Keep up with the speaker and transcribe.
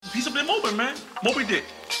He's up there moping, man. Moby Dick.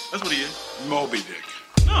 That's what he is. Moby Dick.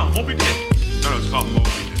 No, Moby Dick. No, it's called Moby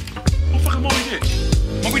Dick. Who fucking Moby Dick?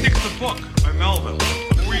 Moby Dick's the book by Melville.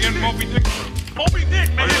 Where are you getting Moby Dick from? Moby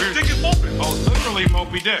Dick, man. His dick is moping. Oh, literally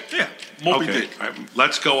Moby Dick. Yeah, Moby Okay, Dick.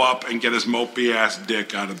 let's go up and get his mopey ass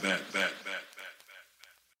dick out of that.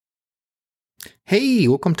 Hey,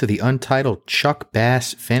 welcome to the Untitled Chuck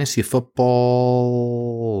Bass Fantasy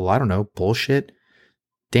Football, I don't know, bullshit.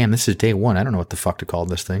 Damn, this is day one. I don't know what the fuck to call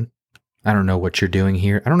this thing. I don't know what you're doing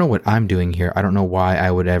here. I don't know what I'm doing here. I don't know why I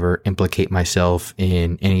would ever implicate myself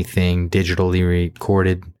in anything digitally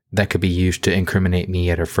recorded that could be used to incriminate me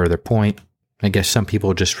at a further point. I guess some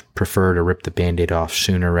people just prefer to rip the Band-Aid off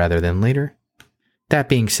sooner rather than later. That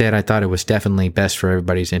being said, I thought it was definitely best for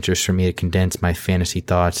everybody's interest for me to condense my fantasy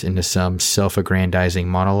thoughts into some self-aggrandizing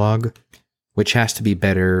monologue, which has to be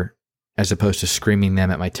better as opposed to screaming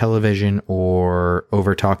them at my television or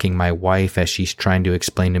over-talking my wife as she's trying to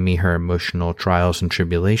explain to me her emotional trials and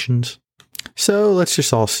tribulations. So let's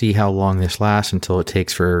just all see how long this lasts until it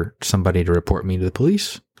takes for somebody to report me to the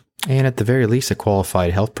police, and at the very least a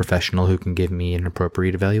qualified health professional who can give me an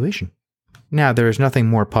appropriate evaluation. Now, there is nothing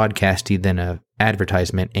more podcasty than an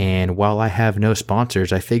advertisement, and while I have no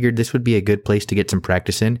sponsors, I figured this would be a good place to get some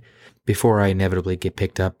practice in before I inevitably get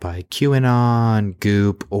picked up by QAnon,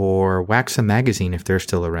 Goop, or Waxam Magazine if they're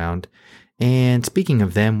still around. And speaking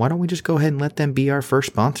of them, why don't we just go ahead and let them be our first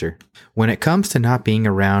sponsor? When it comes to not being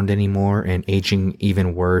around anymore and aging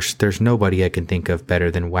even worse, there's nobody I can think of better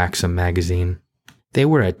than Waxam Magazine. They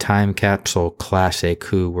were a time capsule classic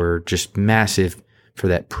who were just massive for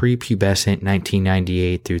that prepubescent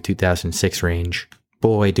 1998 through 2006 range.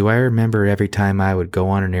 Boy, do I remember every time I would go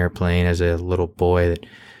on an airplane as a little boy that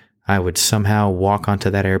I would somehow walk onto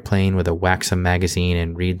that airplane with a Waxam magazine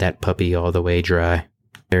and read that puppy all the way dry.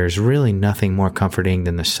 There's really nothing more comforting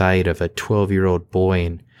than the sight of a 12-year-old boy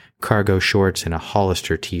in cargo shorts and a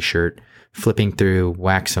Hollister t-shirt flipping through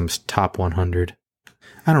Waxam's Top 100.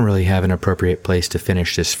 I don't really have an appropriate place to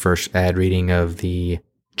finish this first ad reading of the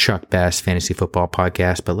Chuck Bass Fantasy Football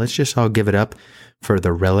Podcast, but let's just all give it up for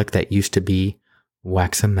the relic that used to be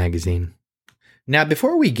Waxam Magazine. Now,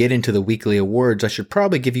 before we get into the weekly awards, I should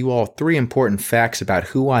probably give you all 3 important facts about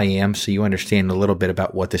who I am so you understand a little bit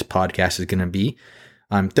about what this podcast is going to be.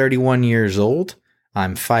 I'm 31 years old,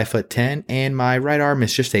 I'm 5'10", and my right arm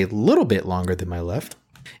is just a little bit longer than my left.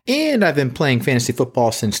 And I've been playing fantasy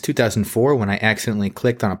football since 2004 when I accidentally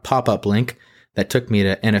clicked on a pop-up link that took me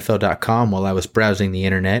to NFL.com while I was browsing the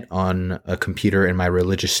internet on a computer in my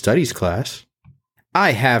religious studies class.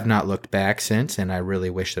 I have not looked back since, and I really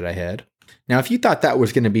wish that I had. Now, if you thought that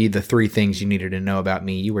was going to be the 3 things you needed to know about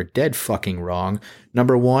me, you were dead fucking wrong.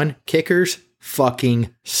 Number 1, kickers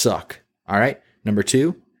fucking suck. All right? Number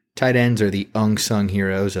 2, tight ends are the unsung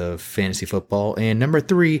heroes of fantasy football. And number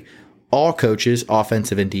 3, all coaches,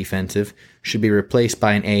 offensive and defensive, should be replaced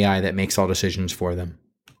by an AI that makes all decisions for them.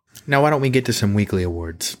 Now, why don't we get to some weekly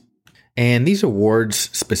awards? And these awards,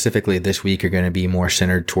 specifically this week, are going to be more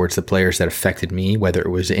centered towards the players that affected me, whether it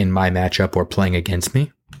was in my matchup or playing against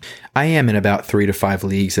me. I am in about 3 to 5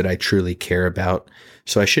 leagues that I truly care about,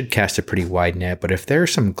 so I should cast a pretty wide net. But if there are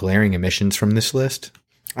some glaring omissions from this list,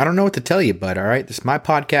 I don't know what to tell you, bud, all right? This is my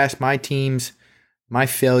podcast, my teams, my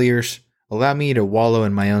failures. Allow me to wallow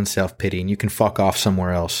in my own self-pity, and you can fuck off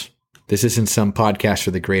somewhere else. This isn't some podcast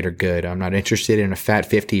for the greater good. I'm not interested in a fat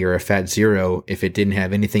 50 or a fat 0 if it didn't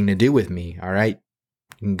have anything to do with me, all right?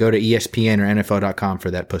 You can go to ESPN or NFL.com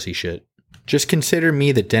for that pussy shit. Just consider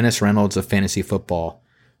me the Dennis Reynolds of fantasy football,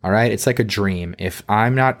 all right? It's like a dream. If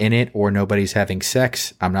I'm not in it or nobody's having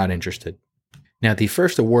sex, I'm not interested. Now, the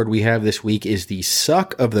first award we have this week is the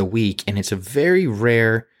Suck of the Week, and it's a very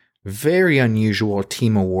rare, very unusual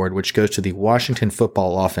team award, which goes to the Washington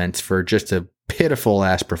football offense for just a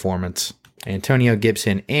pitiful-ass performance. Antonio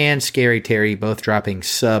Gibson and Scary Terry both dropping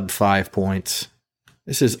sub 5 points.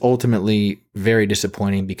 This is ultimately very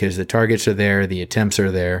disappointing because the targets are there, the attempts are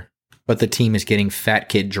there, but the team is getting fat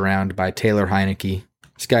kid drowned by Taylor Heineke.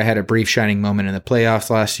 This guy had a brief shining moment in the playoffs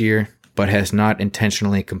last year, but has not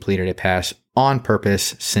intentionally completed a pass on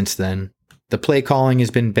purpose since then. The play calling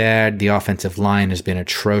has been bad, the offensive line has been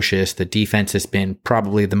atrocious, the defense has been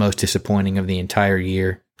probably the most disappointing of the entire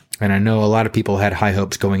year. And I know a lot of people had high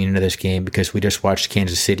hopes going into this game because we just watched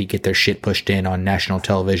Kansas City get their shit pushed in on national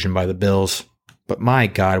television by the Bills. But my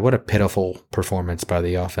God, what a pitiful performance by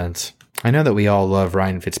the offense. I know that we all love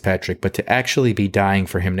Ryan Fitzpatrick, but to actually be dying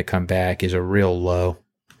for him to come back is a real low.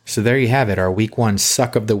 So there you have it, our Week 1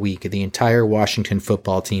 Suck of the Week, the entire Washington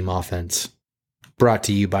football team offense. Brought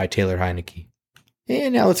to you by Taylor Heineke.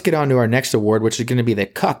 And now let's get on to our next award, which is going to be the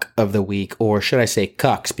Cuck of the Week, or should I say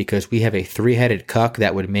Cucks, because we have a 3-headed cuck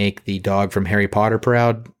that would make the dog from Harry Potter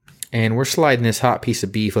proud. And we're sliding this hot piece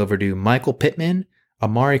of beef over to Michael Pittman,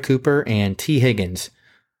 Amari Cooper, and T. Higgins.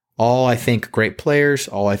 All, I think, great players.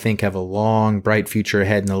 All, I think, have a long, bright future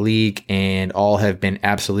ahead in the league, and all have been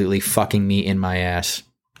absolutely fucking me in my ass.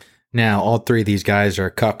 Now, all three of these guys are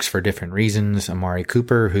cucks for different reasons. Amari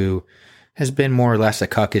Cooper, who has been more or less a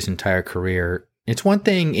cuck his entire career. It's one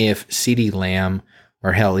thing if CeeDee Lamb,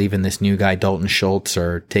 or hell, even this new guy, Dalton Schultz,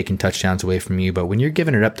 are taking touchdowns away from you, but when you're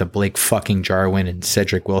giving it up to Blake fucking Jarwin and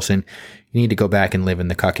Cedric Wilson, you need to go back and live in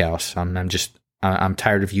the cuck house. I'm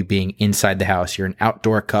tired of you being inside the house. You're an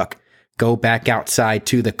outdoor cuck. Go back outside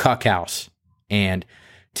to the cuck house. And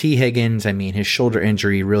T. Higgins, I mean, his shoulder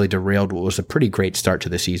injury really derailed what was a pretty great start to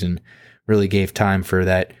the season. Really gave time for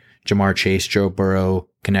that Jamar Chase, Joe Burrow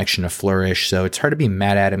connection to flourish. So it's hard to be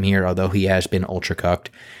mad at him here, although he has been ultra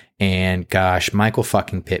cucked. And gosh, Michael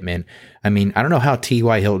fucking Pittman. I mean, I don't know how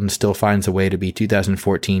T.Y. Hilton still finds a way to be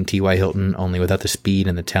 2014 T.Y. Hilton, only without the speed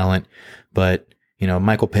and the talent. But, you know,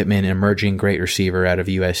 Michael Pittman, an emerging great receiver out of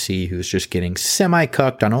USC, who's just getting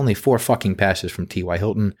semi-cucked on only 4 fucking passes from T.Y.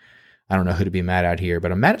 Hilton. I don't know who to be mad at here,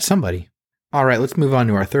 but I'm mad at somebody. All right, let's move on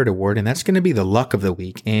to our third award, and that's going to be the Luck of the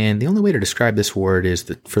Week. And the only way to describe this award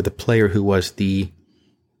is for the player who was the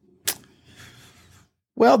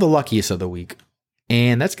luckiest of the week.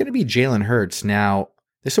 And that's going to be Jalen Hurts. Now,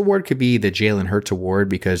 this award could be the Jalen Hurts Award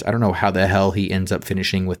because I don't know how the hell he ends up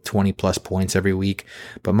finishing with 20-plus points every week.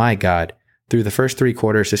 But my God, through the first 3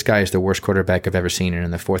 quarters, this guy is the worst quarterback I've ever seen. And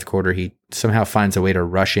in the fourth quarter, he somehow finds a way to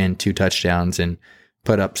rush in 2 touchdowns and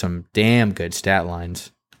put up some damn good stat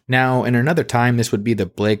lines. Now, in another time, this would be the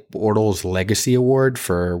Blake Bortles Legacy Award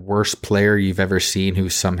for worst player you've ever seen who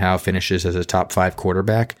somehow finishes as a top 5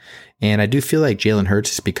 quarterback. And I do feel like Jalen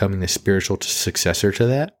Hurts is becoming the spiritual successor to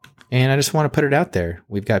that. And I just want to put it out there.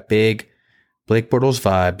 We've got big Blake Bortles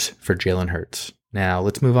vibes for Jalen Hurts. Now,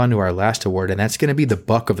 let's move on to our last award, and that's going to be the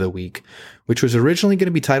Buck of the Week, which was originally going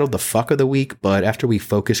to be titled the Fuck of the Week, but after we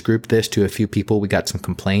focus grouped this to a few people, we got some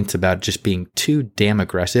complaints about just being too damn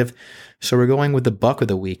aggressive. So we're going with the Buck of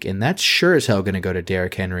the Week, and that's sure as hell going to go to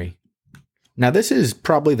Derrick Henry. Now, this is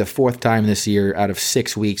probably the 4th time this year out of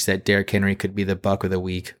 6 weeks that Derrick Henry could be the Buck of the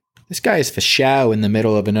Week. This guy is for show in the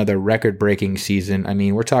middle of another record-breaking season. I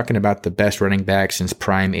mean, we're talking about the best running back since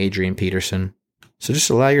prime Adrian Peterson. So just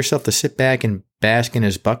allow yourself to sit back and bask in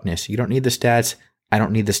his buckness. You don't need the stats. I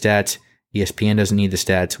don't need the stats. ESPN doesn't need the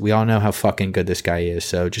stats. We all know how fucking good this guy is.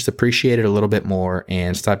 So just appreciate it a little bit more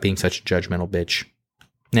and stop being such a judgmental bitch.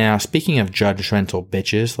 Now, speaking of judgmental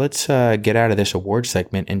bitches, let's get out of this award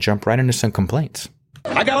segment and jump right into some complaints.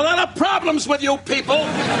 I got a lot of problems with you people.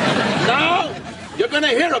 Now, you're going to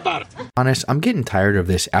hear about it. Honest, I'm getting tired of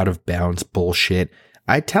this out of bounds bullshit.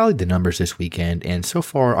 I tallied the numbers this weekend, and so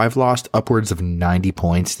far I've lost upwards of 90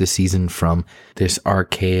 points this season from this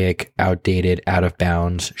archaic, outdated,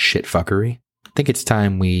 out-of-bounds shitfuckery. I think it's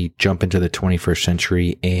time we jump into the 21st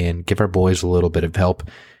century and give our boys a little bit of help.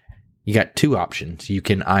 You got 2 options. You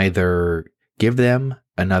can either give them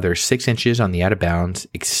another 6 inches on the out-of-bounds,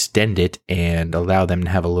 extend it, and allow them to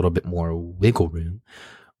have a little bit more wiggle room.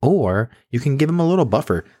 Or you can give them a little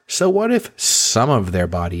buffer. So what if some of their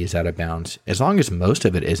body is out of bounds? As long as most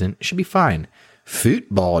of it isn't, it should be fine.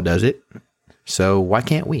 Football does it. So why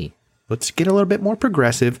can't we? Let's get a little bit more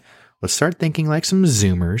progressive. Let's start thinking like some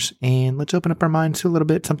Zoomers. And let's open up our minds to a little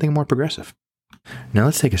bit something more progressive. Now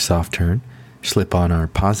let's take a soft turn, slip on our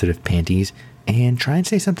positive panties, and try and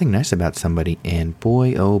say something nice about somebody. And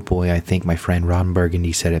boy, oh boy, I think my friend Ron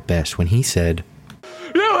Burgundy said it best when he said,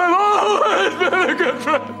 You have always been a good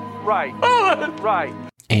friend. Right. Right.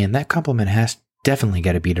 And that compliment has definitely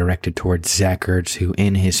got to be directed towards Zach Ertz, who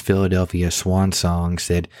in his Philadelphia Swan song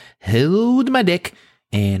said, "Hold my dick,"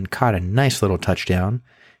 and caught a nice little touchdown.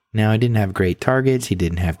 Now, he didn't have great targets, he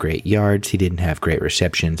didn't have great yards, he didn't have great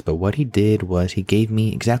receptions, but what he did was he gave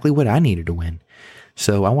me exactly what I needed to win.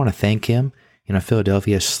 So I want to thank him. You know,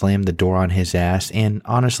 Philadelphia slammed the door on his ass, and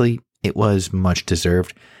honestly, it was much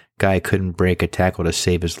deserved. Guy couldn't break a tackle to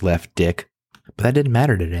save his left dick. But that didn't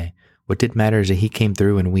matter today. What did matter is that he came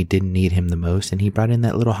through and we didn't need him the most, and he brought in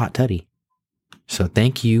that little hot tutty. So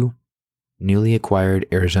thank you, newly acquired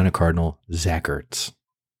Arizona Cardinal, Zach Ertz.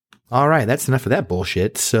 All right, that's enough of that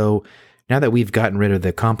bullshit. So now that we've gotten rid of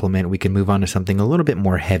the compliment, we can move on to something a little bit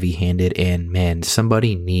more heavy-handed, and man,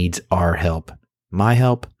 somebody needs our help. My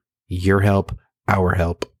help, your help, our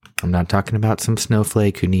help. I'm not talking about some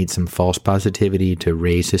snowflake who needs some false positivity to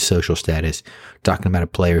raise his social status. I'm talking about a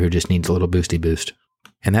player who just needs a little boosty boost.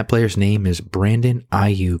 And that player's name is Brandon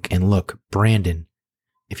Ayuk. And look, Brandon,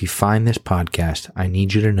 if you find this podcast, I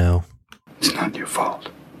need you to know it's not your fault.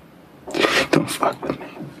 Don't fuck with me.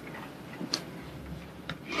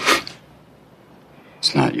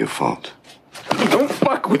 It's not your fault. Don't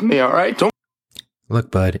fuck with me, all right? Don't. Look,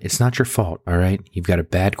 bud, it's not your fault, all right? You've got a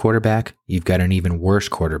bad quarterback, you've got an even worse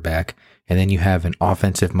quarterback, and then you have an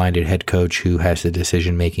offensive-minded head coach who has the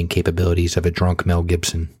decision-making capabilities of a drunk Mel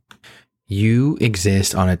Gibson. You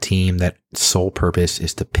exist on a team that sole purpose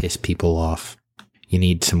is to piss people off. You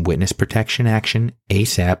need some witness protection action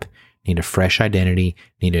ASAP, need a fresh identity,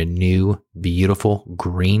 need a new, beautiful,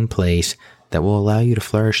 green place that will allow you to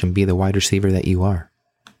flourish and be the wide receiver that you are.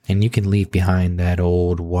 And you can leave behind that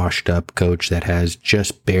old washed-up coach that has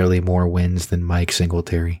just barely more wins than Mike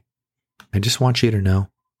Singletary. I just want you to know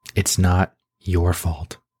it's not your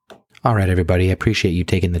fault. All right, everybody, I appreciate you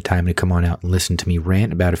taking the time to come on out and listen to me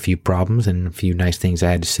rant about a few problems and a few nice things I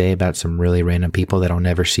had to say about some really random people that I'll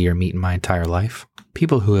never see or meet in my entire life.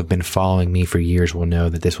 People who have been following me for years will know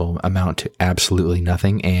that this will amount to absolutely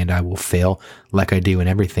nothing, and I will fail like I do in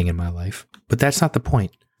everything in my life. But that's not the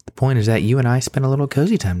point. The point is that you and I spent a little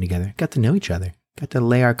cozy time together, got to know each other, got to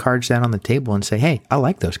lay our cards down on the table and say, hey, I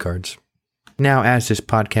like those cards. Now, as this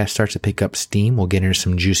podcast starts to pick up steam, we'll get into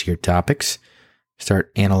some juicier topics,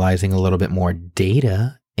 start analyzing a little bit more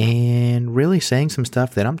data, and really saying some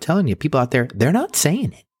stuff that I'm telling you, people out there, they're not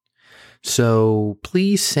saying it. So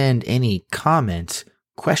please send any comments,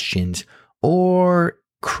 questions, or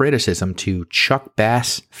criticism to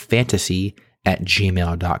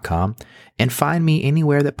chuckbassfantasy@gmail.com and find me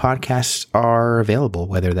anywhere that podcasts are available,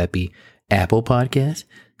 whether that be Apple Podcasts,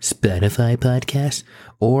 Spotify Podcasts,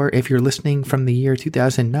 or if you're listening from the year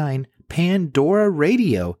 2009, Pandora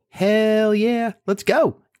Radio. Hell yeah, let's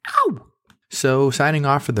go. Ow! So signing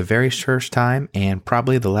off for the very first time and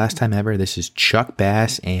probably the last time ever, this is Chuck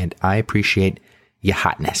Bass, and I appreciate your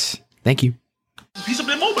hotness. Thank you. He's up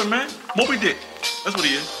there moping, man. Moby Dick. That's what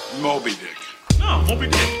he is. Moby Dick. No, Moby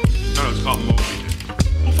Dick. No, it's called Moby Dick.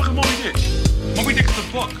 Who fucking Moby Dick? Moby Dick is a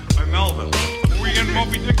book by Melville. Where you getting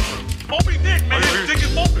Moby Dick from? Moby Dick, man. His dick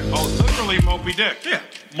is moping. Oh, literally Moby Dick. Yeah,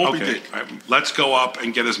 Moby Dick. All right, let's go up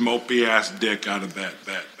and get his mopey ass dick out of bed.